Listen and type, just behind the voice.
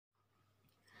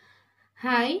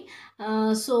Hi.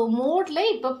 So mode la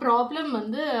ipo problem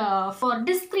வந்து for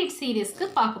discrete series க்கு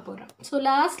பார்க்க போறோம். So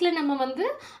lastல நம்ம வந்து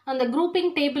அந்த grouping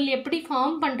table எப்படி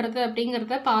form பண்றது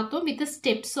அப்படிங்கறத பார்த்தோம் with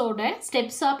steps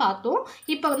பார்த்தோம்.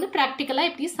 இப்போ வந்து practically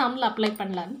எப்படி sumல apply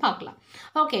பண்ணலாம்னு பார்க்கலாம்.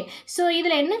 Okay. So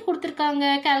இதுல என்ன கொடுத்திருக்காங்க?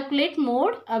 Calculate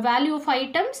mode, value of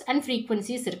items and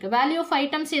frequencies இருக்கு. Value of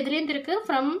items எதுல இருந்து இருக்கு?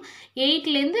 From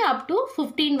 8 ல இருந்து up to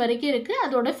 15 வரைக்கும் இருக்கு.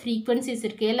 அதோட frequencies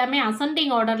இருக்கு. எல்லாமே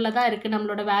ascending orderல தான் இருக்கு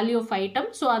நம்மளோட value of item.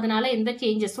 So அதனால எந்த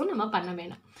சேஞ்சஸும் நம்ம பண்ண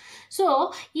வேணாம். ஸோ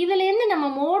இதில் இருந்து நம்ம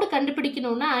மோடு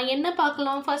கண்டுபிடிக்கணும்னா என்ன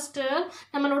பார்க்கலாம்? ஃபஸ்ட்டு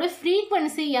நம்மளோட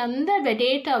ஃப்ரீக்வன்சி எந்த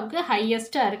டேட்டாவுக்கு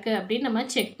ஹையஸ்ட்டாக இருக்குது அப்படின்னு நம்ம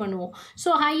செக் பண்ணுவோம். ஸோ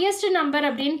ஹையஸ்ட் நம்பர்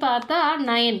அப்படின்னு பார்த்தா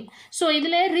 9. ஸோ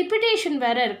இதில் ரிப்பீட்டேஷன்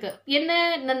வேறு இருக்குது. என்ன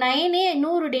இந்த 9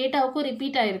 இன்னொரு டேட்டாவுக்கும்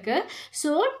ரிப்பீட் ஆகிருக்கு.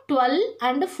 ஸோ 12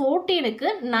 and 14க்கு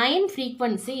 9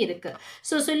 ஃப்ரீக்வன்சி இருக்குது.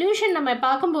 ஸோ சொல்யூஷன் நம்ம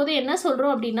பார்க்கும்போது என்ன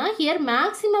சொல்கிறோம் அப்படின்னா ஹியர்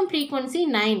மேக்ஸிமம் ஃப்ரீக்வன்சி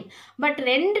 9. பட்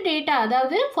ரெண்டு டேட்டா,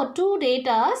 அதாவது for 2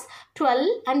 datas 12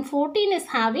 and 14 is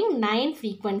having 9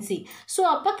 frequency. So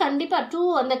அப்போ கண்டிப்பாக 2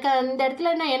 இந்த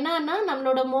இடத்துல என்னன்னா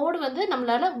நம்மளோட மோடு வந்து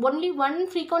நம்மளால ஒன்லி 1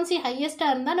 frequency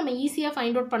ஹையஸ்ட்டாக இருந்தால் நம்ம ஈஸியாக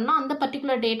ஃபைண்ட் அவுட் பண்ணலாம். அந்த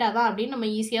பர்டிகுலர் டேட்டா தான் அப்படின்னு நம்ம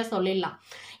ஈஸியாக சொல்லிடலாம்.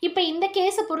 இப்போ இந்த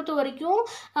கேஸை பொறுத்த வரைக்கும்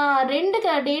ரெண்டு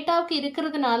டேட்டாவுக்கு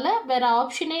இருக்கிறதுனால வேறு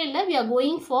ஆப்ஷனே இல்லை. we are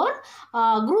going for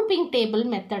grouping table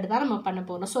method தான் நம்ம பண்ண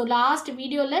போகிறோம். ஸோ லாஸ்ட்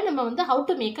வீடியோவில் நம்ம வந்து how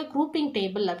to make a grouping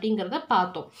table அப்படிங்கிறத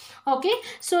பார்த்தோம். ஓகே,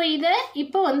 ஸோ இதை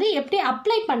இப்போ வந்து எப்படி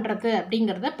அப்ளை பண்ணுறது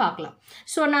அப்படிங்கிறத பார்க்கலாம்.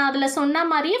 ஸோ நான் அதில் சொன்ன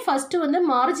மாதிரியே ஃபஸ்ட்டு வந்து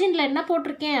மார்ஜினில் என்ன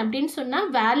போட்டிருக்கேன் அப்படின்னு சொன்னால்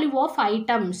value of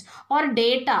items R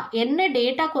data, என்ன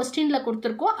டேட்டா கொஸ்டினில்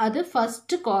கொடுத்துருக்கோ அது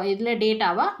ஃபஸ்ட்டு இதில்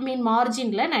டேட்டாவாக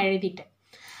மார்ஜினில் நான் எழுதிட்டேன்.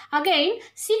 அகைன்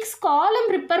 6 காலம்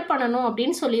ப்ரிப்பேர் பண்ணணும்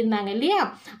அப்படின்னு சொல்லியிருந்தாங்க இல்லையா?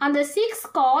 அந்த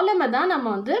 6 காலமை தான் நம்ம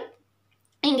வந்து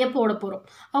இங்கே போட போகிறோம்.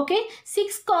 ஓகே,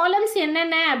 6 காலம்ஸ்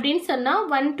என்னென்ன அப்படின்னு சொன்னால்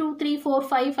 1 2 3 4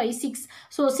 5 5 6.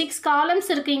 ஸோ 6 காலம்ஸ்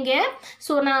இருக்கு இங்கே.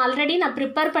 ஸோ நான் ஆல்ரெடி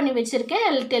ப்ரிப்பேர் பண்ணி வச்சுருக்கேன்.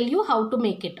 I will tell you how to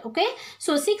make it. Okay,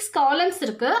 so 6 columns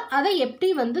இருக்குது. அதை எப்படி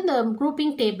வந்து இந்த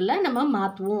குரூப்பிங் டேபிளில் நம்ம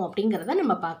மாற்றுவோம் அப்படிங்கிறத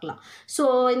நம்ம பார்க்கலாம். ஸோ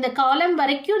இந்த காலம்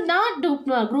வரைக்கும் தான்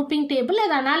குரூப்பிங் டேபிள்.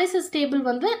 அது அனாலிசிஸ் டேபிள்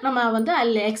வந்து நம்ம வந்து ஐ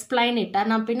எக்ஸ்பிளைன் இட்.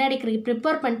 நான் பின்னாடி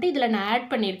ப்ரிப்பேர் பண்ணிட்டு இதில் நான் ஆட்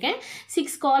பண்ணியிருக்கேன்.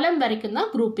 6 காலம் வரைக்கும்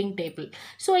தான் குரூப்பிங் டேபிள்.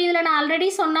 ஸோ இதில் நான் ஆல்ரெடி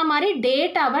சொன்ன மாதிரி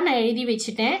டேட்டாவை நான் எழுதி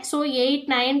வச்சுட்டேன். ஸோ 8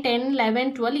 9 10 11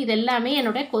 12 இது எல்லாமே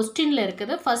என்னோட கொஸ்டினில்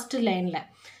இருக்குது ஃபர்ஸ்ட் லைனில்.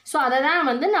 ஸோ அதை தான்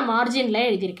வந்து நான் மார்ஜினில்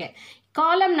எழுதியிருக்கேன்.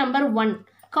 காலம் நம்பர் 1,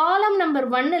 காலம் நம்பர்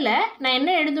 1ல் நான்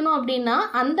என்ன எழுதணும் அப்படின்னா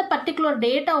அந்த பர்டிகுலர்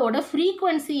டேட்டாவோட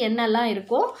ஃப்ரீக்வன்சி என்னெல்லாம்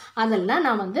இருக்கோ அதெல்லாம்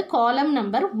நான் வந்து காலம்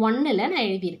நம்பர் 1ல் நான்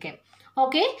எழுதியிருக்கேன்.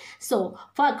 ஓகே, ஸோ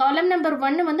காலம் நம்பர்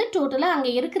 1 வந்து டோட்டலாக அங்கே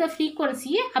இருக்கிற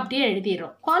ஃப்ரீக்வன்சியை அப்படியே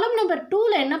எழுதிடுறோம். காலம் நம்பர்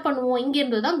 2ல் என்ன பண்ணுவோம்?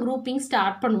 இங்கேருந்து தான் குரூப்பிங்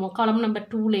ஸ்டார்ட் பண்ணுவோம் காலம் நம்பர்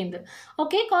 2லேருந்து.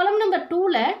 ஓகே, காலம் நம்பர்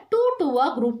 2ல் 2 2ஆக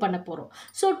குரூப் பண்ண போகிறோம்.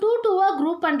 ஸோ 2 2ஆக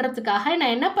குரூப் பண்ணுறதுக்காக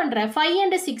நான் என்ன பண்ணுறேன்? 5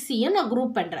 and 6ஐயும் நான்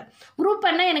குரூப் பண்ணுறேன். குரூப்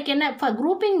பண்ணால் எனக்கு என்ன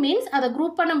குரூப்பிங் மீன்ஸ் அதை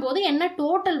குரூப் பண்ணும்போது என்ன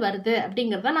டோட்டல் வருது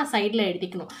அப்படிங்கிறத நான் சைடில்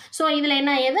எழுதிக்கணும். ஸோ இதில்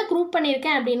நான் எதை குரூப்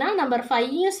பண்ணியிருக்கேன் அப்படின்னா நம்பர்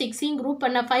 5யும் 6ஐயும் குரூப்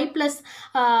பண்ண 5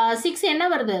 + 6 என்ன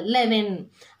வருது? 11.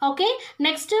 ஓகே,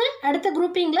 நெக்ஸ்ட் அடுத்த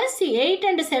குரூப்பிங்ல 8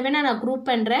 and 7 நான் குரூப்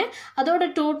பண்றேன். அதோட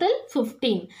total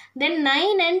 15. Then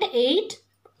 9 and 8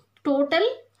 total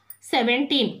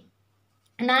 17.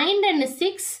 9 and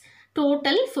 6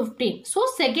 total 15. So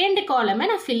second காலமை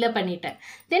நான் ஃபில்லப் பண்ணிட்டேன்.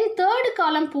 தென் தேர்டு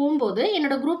காலம் போகும்போது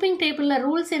என்னோட குரூப்பிங் டேபிளில்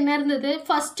ரூல்ஸ் என்ன இருந்தது?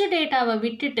 ஃபஸ்ட்டு டேட்டாவை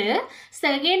விட்டுட்டு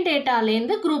செகண்ட்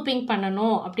டேட்டாலேருந்து குரூப்பிங்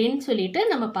பண்ணணும் அப்படின்னு சொல்லிட்டு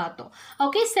நம்ம பார்த்தோம்.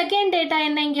 ஓகே, செகண்ட் டேட்டா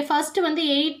என்ன? இங்கே ஃபஸ்ட்டு வந்து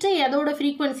 8 அதோட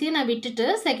ஃப்ரீக்வன்சியை நான் விட்டுட்டு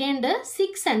செகண்டு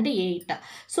 6 and 8.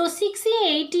 ஸோ 6ஐயும்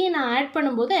 8ஐயும் நான் ஆட்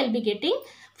பண்ணும்போது I will be getting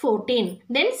 14.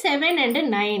 Then 7 and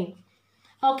 9.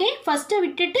 Okay, first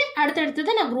விட்டுட்டு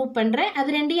அடுத்தடுத்தது நான் குரூப் பண்ணுறேன்.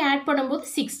 அது ரெண்டையும் ஆட் பண்ணும்போது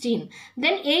 16.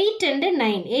 தென் 8 and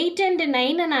 9. 8 and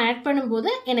 9 நான் ஆட்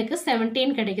பண்ணும்போது எனக்கு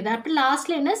 17 கிடைக்குது. அப்படி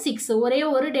லாஸ்ட்டில் என்ன 6. ஒரே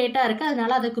ஒரு டேட்டா இருக்குது,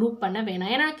 அதனால் அதை குரூப் பண்ண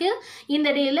வேணாம். எனக்கு இந்த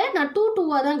டேயில் நான் 2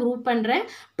 2ஆக தான் குரூப் பண்ணுறேன்.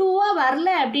 2ஆக வரல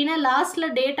அப்படின்னா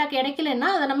லாஸ்ட்டில் டேட்டா கிடைக்கலன்னா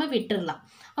அதை நம்ம விட்டுடலாம்.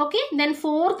 ஓகே, தென்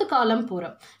ஃபோர்த் காலம்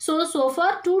போகிறோம். ஸோ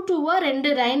ஃபார் 2 2ஆக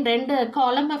ரெண்டு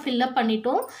காலமை ஃபில்லப்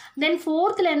பண்ணிட்டோம். தென்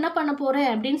ஃபோர்த்தில் என்ன பண்ண போகிறேன்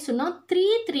அப்படின்னு சொன்னால் 3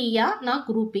 3ஆக நான்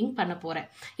குரூப்பிங் பண்ண போகிறேன்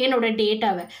என்னோட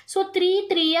டேட்டாவை. ஸோ 3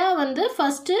 3ஆக வந்து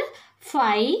ஃபஸ்ட்டு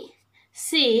 5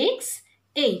 6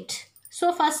 8. ஸோ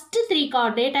ஃபஸ்ட்டு 3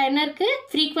 டேட்டா என்ன இருக்குது?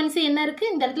 ஃப்ரீக்வன்சி என்ன இருக்குது?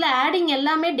 இந்த இடத்துல ஆடிங்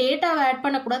எல்லாமே டேட்டாவை ஆட்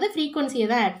பண்ணக்கூடாது, ஃப்ரீக்வன்சியை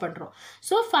தான் ஆட் பண்ணுறோம்.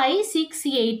 ஸோ 5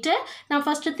 6 8 நான்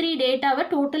ஃபஸ்ட்டு 3 டேட்டாவை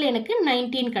டோட்டல் எனக்கு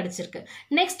 19 கிடச்சிருக்கு.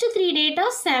 நெக்ஸ்ட்டு 3 டேட்டா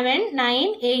 7 9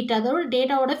 8 அதோட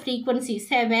டேட்டாவோட ஃப்ரீக்வன்சி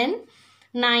 7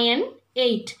 9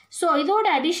 8. So இதோட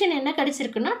அடிஷன் என்ன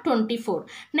கிடைச்சிருக்குன்னா 24.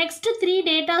 நெக்ஸ்ட் 3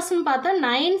 டேட்டாஸ்ன்னு பார்த்தா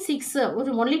 9, 6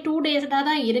 ஒரு ஒன்லி 2 டேட்டா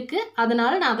தான் இருக்கு.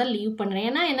 அதனால நான் அதை லீவ் பண்ணுறேன்.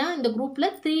 ஏன்னா இந்த குரூப்ல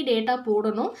 3 டேட்டா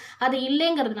போடணும். அது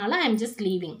இல்லைங்கிறதுனால I am just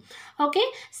leaving. Okay,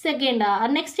 செகண்டா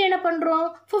next என்ன பண்ணுறோம்,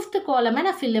 5th காலமை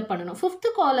நான் ஃபில்அப் பண்ணணும். 5th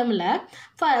காலமில்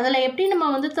அதில் எப்படி நம்ம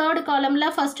வந்து 3rd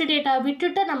காலமில் ஃபர்ஸ்ட் டேட்டா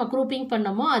விட்டுட்டு நம்ம குரூப்பிங்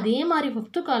பண்ணோமோ அதே மாதிரி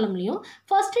 5th காலம்லையும்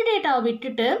ஃபர்ஸ்ட் டேட்டா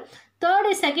விட்டுட்டு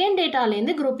செகண்ட்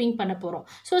டேட்டாலேருந்து குரூப்பிங் பண்ண போகிறோம்.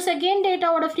 ஸோ செகண்ட்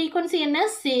டேட்டாவோட ஃப்ரீக்வன்சி என்ன,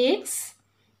 6,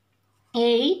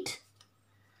 8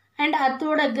 அண்ட்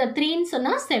அதோட 3ன்னு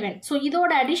சொன்னால் 7. ஸோ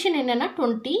இதோட அடிஷன் என்னென்னா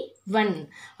 21.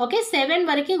 ஓகே, 7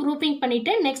 வரைக்கும் குரூப்பிங்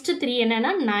பண்ணிவிட்டு நெக்ஸ்ட் 3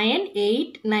 என்னென்னா 9,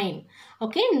 8, 9.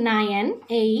 ஓகே, 9,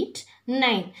 8,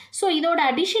 9. ஸோ இதோட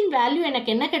அடிஷன் வேல்யூ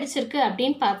எனக்கு என்ன கிடைச்சிருக்கு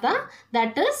அப்படின்னு பார்த்தா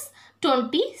that is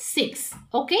 26.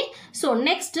 Okay, so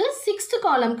next 6th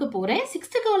காலம்க்கு போகிறேன்.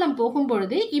 6th காலம்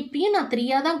போகும்பொழுது இப்பயும் நான்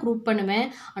 3 தான் குரூப் பண்ணுவேன்.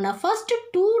 ஆனால் ஃபர்ஸ்ட்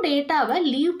 2 டேட்டாவை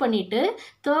லீவ் பண்ணிவிட்டு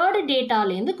 3rd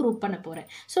டேட்டாலேருந்து குரூப் பண்ண போகிறேன்.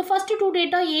 So first 2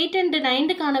 data 8 and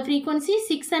 9க்கான frequency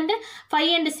 6 and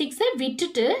 5 and 6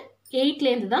 விட்டுட்டு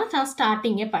 8லேருந்து தான் நான்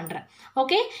ஸ்டார்டிங்கே பண்ணுறேன்.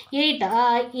 ஓகே,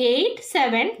 8,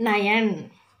 7, 9.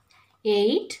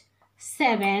 8,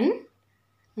 7,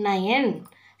 9.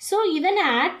 ஸோ இதை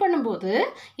நான் ஆட் பண்ணும்போது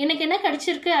எனக்கு என்ன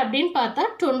கிடச்சிருக்கு அப்படின்னு பார்த்தா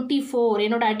 24.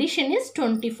 என்னோட அடிஷன் இஸ்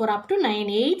 24 அப் டு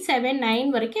 9. 8, 7, 9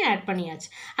 வரைக்கும் ஆட் பண்ணியாச்சு.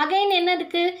 அகைன் என்ன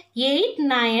இருக்குது, 8,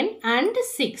 9 and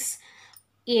 6.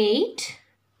 8,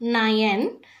 9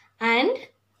 and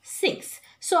 6.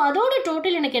 ஸோ அதோட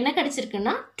டோட்டல் எனக்கு என்ன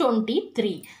கிடச்சிருக்குன்னா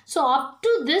 23. ஸோ அப்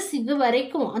டு திஸ் இது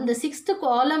வரைக்கும் அந்த 6th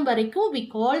காலம் வரைக்கும் we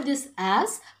call this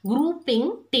as grouping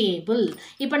table.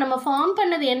 இப்போ நம்ம ஃபார்ம்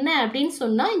பண்ணது என்ன அப்படின்னு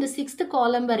சொன்னால் இந்த 6th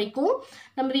காலம் வரைக்கும்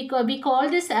நம்ம we call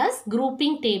this as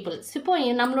grouping tables. இப்போ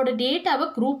நம்மளோட டேட்டாவை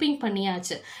குரூப்பிங்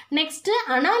பண்ணியாச்சு. நெக்ஸ்ட்டு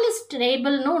அனாலிசிஸ்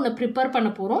டேபிள்னு ஒன்று ப்ரிப்பேர்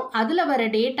பண்ண போகிறோம். அதில் வர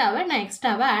டேட்டாவை நான்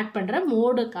எக்ஸ்ட்ராவாக ஆட் பண்ணுறேன்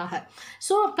மோடுக்காக.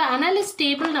 ஸோ இப்போ அனாலிசிஸ்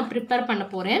டேபிள் நான் ப்ரிப்பேர் பண்ண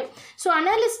போகிறேன். ஸோ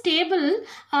அனாலிசிஸ் டேபிள்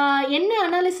என்ன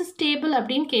அனாலிசிஸ் டேபிள்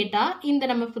அப்படின்னு கேட்டால் இந்த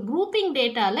நம்ம குரூப்பிங்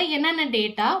டேட்டாவில் என்னென்ன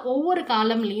டேட்டா ஒவ்வொரு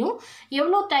காலம்லேயும்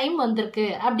எவ்வளோ டைம் வந்திருக்கு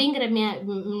அப்படிங்கிற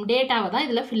டேட்டாவை தான்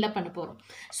இதில் ஃபில்அப் பண்ண போகிறோம்.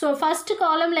 ஸோ ஃபர்ஸ்ட்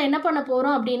காலமில் என்ன பண்ண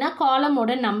போகிறோம் அப்படின்னா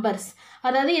காலமோட நம்பர்ஸ்,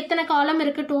 அதாவது எத்தனை காலம்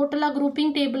இருக்குது டோட்டலாக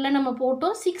குரூப்பிங் டேபிளில் நம்ம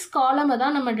போட்டோம் 6 காலமை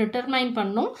தான் நம்ம டிட்டர்மைன்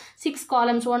பண்ணோம். 6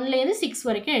 காலம்ஸ் 1லேருந்து 6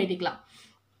 வரைக்கும் எழுதிக்கலாம்.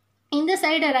 இந்த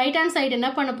சைடு ரைட் ஹேண்ட் சைடு என்ன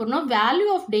பண்ண போகிறோம், value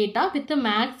of data with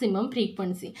maximum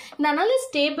frequency. இந்த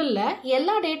அனாலிசிஸ் டேபிளில்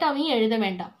எல்லா டேட்டாவையும் எழுத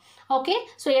வேண்டாம். ஓகே,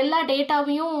 ஸோ எல்லா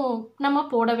டேட்டாவையும் நம்ம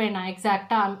போட வேணாம்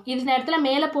எக்ஸாக்டாக. இந்த நேரத்தில்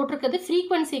மேலே போட்டிருக்கிறது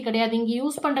ஃப்ரீக்வன்சி கிடையாது. இங்கே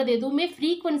யூஸ் பண்ணுறது எதுவுமே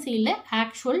ஃப்ரீக்வன்சி இல்லை,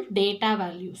 actual data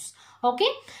values. Okay,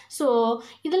 so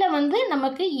இதில் வந்து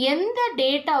நமக்கு எந்த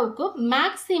டேட்டாவுக்கு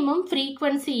மேக்ஸிமம்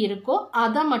ஃப்ரீக்வன்சி இருக்கோ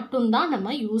அதை மட்டும்தான்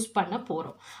நம்ம யூஸ் பண்ண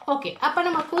போகிறோம். ஓகே, அப்போ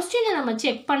நம்ம கொஸ்டினை நம்ம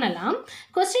செக் பண்ணலாம்.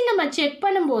 கொஸ்டின் நம்ம செக்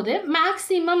பண்ணும்போது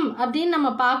மேக்ஸிமம் அப்படின்னு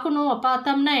நம்ம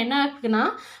பார்த்தோம்னா என்ன ஆகுதுன்னா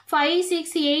 5,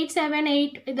 6, 8, 7,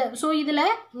 8 இது. ஸோ இதில்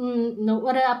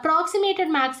ஒரு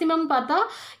அப்ராக்சிமேட்டட் மேக்ஸிமம் பார்த்தா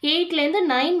 8லேருந்து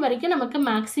 9 வரைக்கும் நமக்கு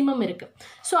மேக்ஸிமம் இருக்குது.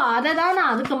 ஸோ அதை தான்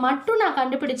நான் அதுக்கு மட்டும் நான்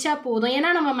கண்டுபிடிச்சா போதும்.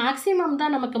 ஏன்னா நம்ம மேக்ஸிமம்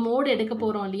தான் நமக்கு மோடு எடுக்க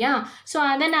போகிறோம் இல்லையா. ஸோ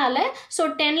அதனால் ஸோ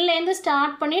 10லேருந்து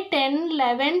ஸ்டார்ட் பண்ணி 10,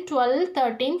 11, 12,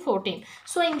 13, 14.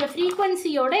 ஸோ இந்த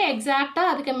ஃப்ரீக்வன்சியோட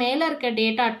எக்ஸாக்டாக அதுக்கு மேலே இருக்க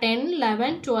டேட்டா 10,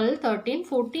 11, 12, 13,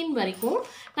 14 வரைக்கும்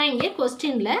நான் இங்கே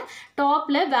கொஸ்டினில்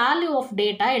டாப்பில் வேல்யூ ஆஃப்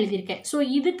டேட்டா எழுதியிருக்கேன். ஸோ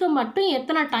இதுக்கு மட்டும்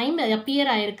எத்தனை டைம்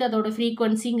அப்பியர் ஆகிருக்கு அதோட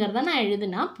ஃப்ரீக்வன்சிங்கிறத நான்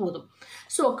எழுதுனா போதும்.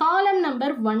 ஸோ காலம்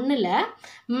நம்பர் 1ல்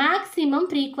மேக்ஸிமம்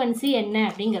ஃப்ரீக்வன்சி என்ன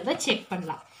அப்படிங்கிறத செக்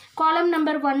பண்ணலாம். காலம்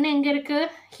நம்பர் 1 எங்கே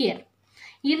இருக்குது, ஹியர்.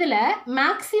 இதில்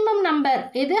மேக்ஸிமம் நம்பர்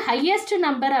எது ஹையஸ்ட்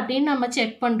நம்பர் அப்படின்னு நம்ம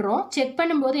செக் பண்ணுறோம். செக்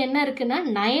பண்ணும்போது என்ன இருக்குன்னா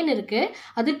 9 இருக்குது.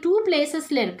 அது 2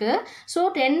 பிளேசஸில் இருக்குது. ஸோ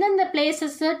எந்தெந்த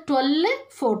பிளேசஸ் 12,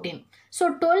 14. ஸோ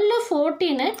 12,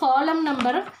 14 காலம்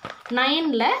நம்பர்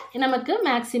 9ல் நமக்கு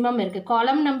மேக்ஸிமம் இருக்குது.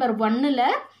 காலம் நம்பர் 1ல்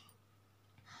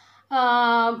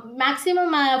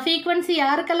மேக்ஸிமம் ஃப்ரீக்வன்சி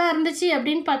யாருக்கெல்லாம் இருந்துச்சு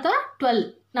அப்படின்னு பார்த்தா 12,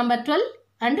 நம்பர் 12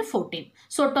 அண்ட் 14.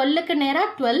 ஸோ 12க்கு நேராக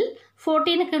 12,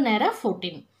 14க்கு நேராக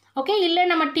 14. ஓகே, இல்லை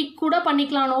நம்ம டிக் கூட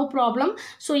பண்ணிக்கலாம், நோ ப்ராப்ளம்.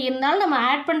 ஸோ இருந்தாலும் நம்ம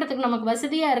ஆட் பண்ணுறதுக்கு நமக்கு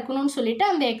வசதியாக இருக்கணும்னு சொல்லிட்டு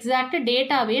அந்த எக்ஸாக்ட்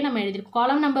டேட்டாவே நம்ம எழுதிருக்கோம்.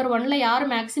 காலம் நம்பர் 1ல் யார்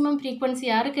மேக்ஸிமம் ஃப்ரீக்வன்சி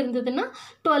யாருக்கு இருந்ததுன்னா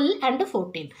 12 அண்ட்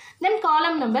 14. தென்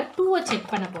காலம் நம்பர் 2வை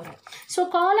செக் பண்ண போகிறோம். ஸோ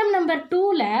காலம் நம்பர்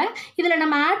 2ல் இதில்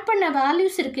நம்ம ஆட் பண்ண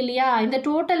வேல்யூஸ் இருக்கு இல்லையா, இந்த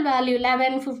டோட்டல் வேல்யூ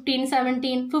 11, 15,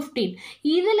 17, 15.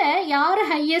 இதில் யார்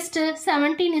highest,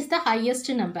 17 is the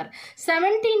highest number.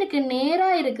 17க்கு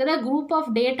நேராக இருக்கிற குரூப்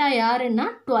ஆஃப் டேட்டா யாருன்னா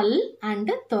 12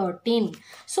 அண்ட் 13. 13.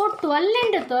 So 12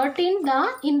 and 13 தான்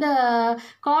இந்த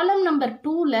காலம் நம்பர்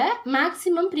 2ல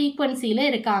மேக்ஸிமம் ஃப்ரீக்வன்சியில்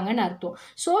இருக்காங்கன்னு அர்த்தம்.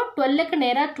 ஸோ 12க்கு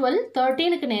நேராக 12,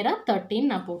 13க்கு நேராக 13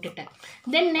 நான் போட்டுட்டேன்.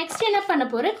 தென் நெக்ஸ்ட் என்ன பண்ண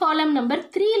போகிறேன், காலம் நம்பர்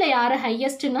 3ல யார்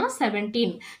ஹையஸ்ட்னா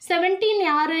 17. 17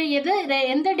 யார்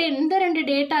எந்த ரெண்டு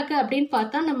டேட்டாக்கு அப்படின்னு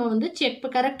பார்த்தா நம்ம வந்து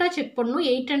கரெக்டாக செக் பண்ணணும்.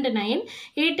 8 and 9,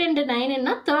 8 and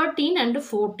 9ன்னா 13 and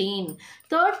 14.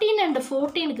 13 and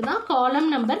 14க்கு தான் காலம்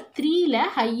நம்பர் 3ல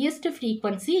ஹையஸ்ட்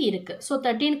ஃப்ரீக்வன்சி இருக்குது. ஸோ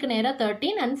 13க்கு நேராக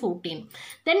 13 and 14.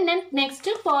 தென்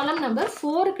நெக்ஸ்ட்டு காலம் நம்பர்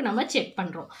 4க்கு நம்ம செக்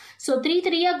பண்ணுறோம். ஸோ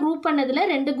 3 குரூப் பண்ணதில்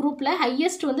 2 குரூப்பில்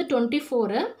ஹையஸ்ட் வந்து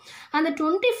 24. அந்த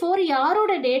 24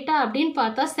 யாரோட டேட்டா அப்படின்னு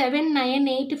பார்த்தா 7, 9,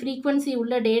 8 ஃப்ரீக்வன்சி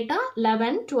உள்ள டேட்டா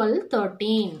 11, 12,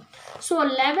 13. ஸோ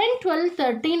 11, 12,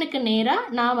 13க்கு நேராக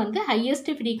நான் வந்து ஹையஸ்ட்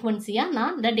ஃப்ரீக்வன்சியாக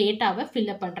நான் இந்த டேட்டாவை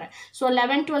ஃபில்அப் பண்ணுறேன். ஸோ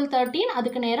 11, 12, 13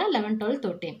 அதுக்கு நேராக 11, 12,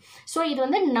 13. ஸோ இது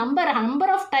வந்து நம்பர்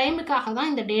ஆஃப் டைமுக்காக தான்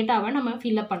இந்த டேட்டாவை நம்ம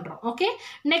ஃபில்அப் பண்ணுறோம். ஓகே,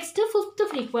 நெக்ஸ்ட்டு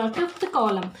ஃபிஃப்த்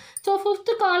காலம். ஸோ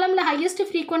ஃபிஃப்த் காலமில் ஹையஸ்ட்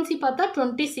ஃப்ரீக்வன்சி பார்த்தா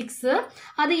 26.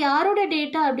 அது யாரோட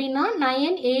டேட்டா அப்படின்னா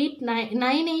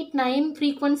 989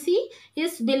 frequency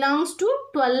is belongs to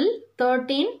 12,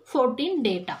 13, 14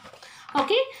 data.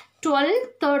 Okay, 12,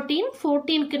 13,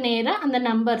 14க்கு நேராக அந்த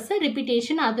நம்பர்ஸை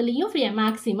ரிப்பீட்டேஷன் அதுலேயும்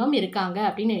மேக்ஸிமம் இருக்காங்க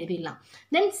அப்படின்னு எழுதிடலாம்.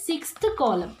 தென் 6th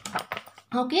காலம்.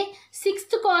 ஓகே,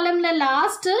 6th காலமில்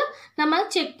லாஸ்ட்டு நம்ம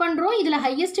செக் பண்ணுறோம். இதில்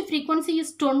highest frequency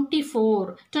is 24.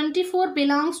 24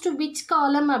 belongs to which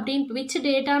காலம் அப்படின்னு விச்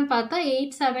டேட்டான்னு பார்த்தா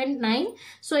 879.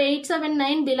 So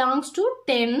 879 belongs to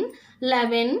 10,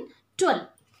 11, 12.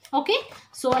 Okay,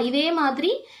 so இதே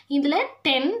மாதிரி இதில்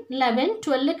 10, 11,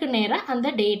 12க்கு நேராக அந்த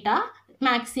டேட்டா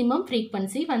மேக்ஸிமம்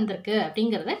ஃப்ரீக்வன்சி வந்திருக்கு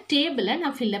அப்படிங்கிறத டேபிளை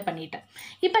நான் ஃபில்அப் பண்ணிட்டேன்.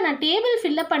 இப்போ நான் டேபிள்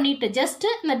ஃபில்அப் பண்ணிவிட்டு ஜஸ்ட்டு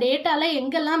அந்த டேட்டாவில்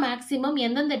எங்கெல்லாம் மேக்ஸிமம்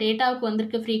எந்தெந்த டேட்டாவுக்கு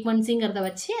வந்திருக்கு ஃப்ரீக்வன்சிங்கிறத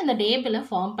வச்சு அந்த டேபிளை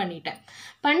ஃபார்ம்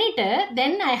பண்ணிவிட்டு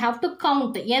தென் ஐ ஹாவ் டு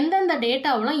கவுண்ட் எந்தெந்த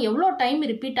டேட்டாவெலாம் எவ்வளோ டைம்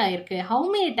ரிப்பீட் ஆகிருக்கு, how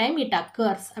many time it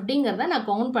occurs அப்படிங்கிறத நான்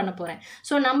கவுண்ட் பண்ண போகிறேன்.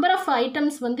 ஸோ நம்பர் ஆஃப்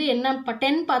ஐட்டம்ஸ் வந்து என்ன, இப்போ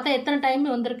 10 பார்த்தா எத்தனை டைம்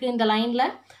வந்திருக்கு இந்த லைனில்,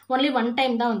 ஒன்லி 1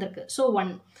 டைம் தான் வந்திருக்கு. ஸோ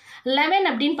 1. 11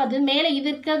 அப்படின்னு பார்த்து மேலே இது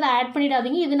இருக்கிறத ஆட்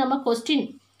பண்ணிடாதீங்க, இது நம்ம கொஸ்டின்.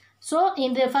 ஸோ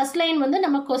இந்த ஃபர்ஸ்ட் லைன் வந்து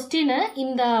நம்ம கொஸ்டின்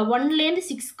இந்த 1லேருந்து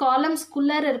 6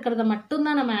 காலம்ஸ்குள்ளே இருக்கிறத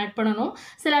மட்டும்தான் நம்ம ஆட் பண்ணணும்.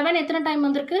 ஸோ 11 எத்தனை டைம்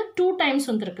வந்திருக்கு, 2 டைம்ஸ்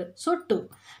வந்திருக்கு. ஸோ 2.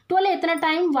 12 எத்தனை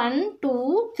டைம், 1, 2,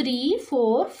 3,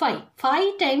 4, 5.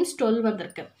 5 டைம்ஸ் 12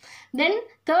 வந்திருக்கு. தென்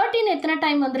 13 எத்தனை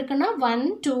டைம் வந்திருக்குன்னா 1,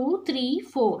 2, 3,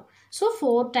 4. ஸோ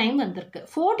 4 டைம் வந்திருக்கு.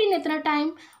 14 எத்தனை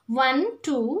time, 1,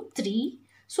 2, 3.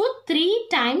 So 3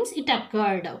 times it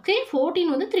occurred. Okay, 14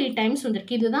 வந்து 3 times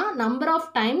வந்திருக்கு. இதுதான் நம்பர் ஆஃப்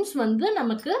டைம்ஸ் வந்து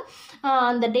நமக்கு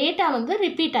அந்த டேட்டா வந்து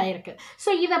ரிப்பீட் ஆகிருக்கு.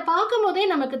 ஸோ இதை பார்க்கும் போதே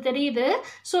நமக்கு தெரியுது.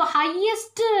 So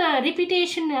highest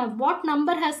repetition what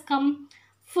number has come,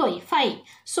 5.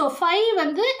 So 5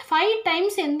 வந்து 5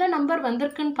 டைம்ஸ் எந்த நம்பர்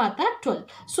வந்திருக்குன்னு பார்த்தா 12.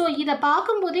 ஸோ இதை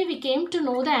பார்க்கும்போதே we came to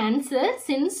know the answer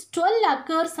since 12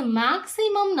 occurs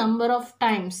maximum number of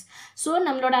times. So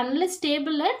நம்மளோட அனலிஸ்ட்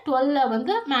டேபிளில் 12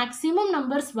 வந்து மேக்ஸிமம்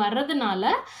நம்பர்ஸ்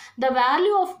வர்றதுனால the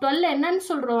value of 12 என்னன்னு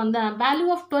சொல்கிறோம், அந்த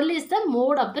value of 12 is the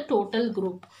mode of the total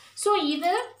group. So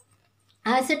இது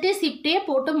as it is இப்படியே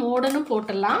போட்டு மோடுன்னு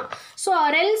போட்டுடலாம். ஸோ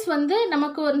அரல்ஸ் வந்து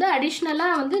நமக்கு வந்து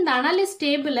அடிஷ்னலாக வந்து இந்த அனலிஸ்ட்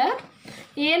டேபிளை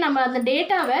நம்ம அந்த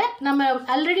டேட்டாவை நம்ம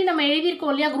ஆல்ரெடி நம்ம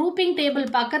எழுதியிருக்கோம் இல்லையா, குரூப்பிங் டேபிள்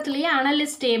பக்கத்துலேயே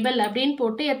அனலிஸ்ட் டேபிள் அப்படின்னு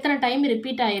போட்டு எத்தனை டைம்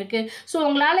ரிப்பீட் ஆகிருக்கு. ஸோ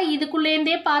உங்களால்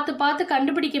இதுக்குள்ளேருந்தே பார்த்து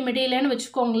கண்டுபிடிக்க முடியலன்னு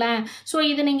வச்சுக்கோங்களேன். ஸோ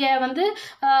இது நீங்கள் வந்து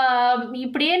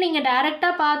இப்படியே நீங்கள்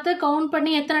டைரெக்டாக பார்த்து கவுண்ட்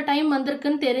பண்ணி எத்தனை டைம்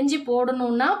வந்திருக்குன்னு தெரிஞ்சு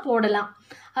போடணுன்னா போடலாம்.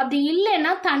 அப்படி இல்லைன்னா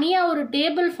தனியாக ஒரு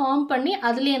டேபிள் ஃபார்ம் பண்ணி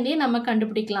அதுலேருந்தே நம்ம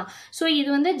கண்டுபிடிக்கலாம். ஸோ இது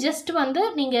வந்து ஜஸ்ட் வந்து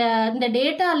நீங்கள் இந்த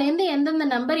டேட்டாலேருந்து எந்தெந்த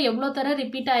நம்பர் எவ்வளோ தர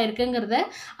ரிப்பீட் ஆகிருக்குங்கிறத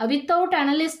வித்தவுட்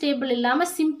அனலிஸ்ட் டேபிள்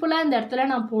இல்லாமல் சிம்பிளாக இந்த இடத்துல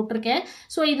நான் போட்டிருக்கேன்.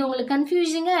 ஸோ இது உங்களுக்கு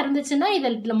கன்ஃபியூசிங்காக இருந்துச்சுன்னா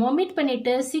இதில் மொமிட்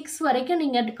பண்ணிவிட்டு 6 வரைக்கும்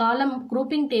நீங்கள் காலம்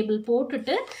குரூப்பிங் டேபிள்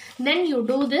போட்டுட்டு then you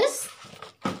do this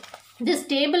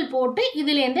table போட்டு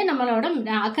இதுலேருந்து நம்மளோட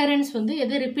அக்கரன்ஸ் வந்து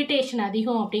எது ரிப்பீட்டேஷன்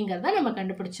அதிகம் அப்படிங்கிறத நம்ம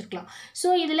கண்டுபிடிச்சிருக்கலாம். ஸோ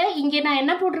இதில் இங்கே நான்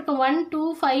என்ன போட்டிருக்கேன், 1, 2,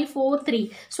 5, 4, 3.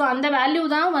 ஸோ அந்த வேல்யூ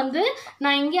தான் வந்து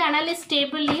நான் இங்கே அனலிஸ்ட்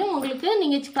டேபிள்லேயும் உங்களுக்கு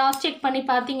நீங்கள் கிராஸ் செக் பண்ணி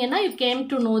பார்த்தீங்கன்னா you came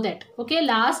to know that. Okay,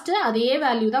 last அதே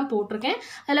வேல்யூ தான் போட்டிருக்கேன்.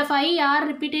 அதில் 5 யார்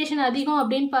ரிப்பீட்டேஷன் அதிகம்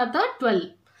அப்படின்னு பார்த்தா 12.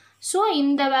 ஸோ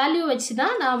இந்த வேல்யூ வச்சு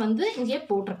தான் நான் வந்து இங்கே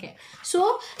போட்டிருக்கேன். ஸோ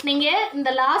நீங்கள் இந்த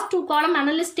லாஸ்ட் 2 காலம்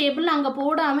அனலிஸ்ட் டேபிள் அங்கே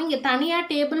போடாமல் இங்கே தனியாக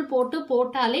டேபிள்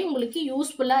போட்டாலே உங்களுக்கு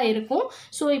யூஸ்ஃபுல்லாக இருக்கும்.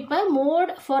 ஸோ இப்போ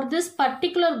mode for this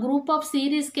particular group of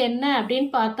சீரீஸ்க்கு என்ன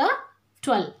அப்படின்னு பார்த்தா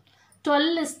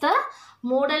 12 is the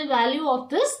modal value of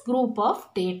this group of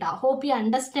data. Hope you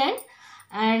understand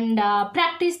and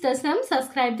practice the sum.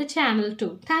 Subscribe the channel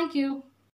too. Thank you.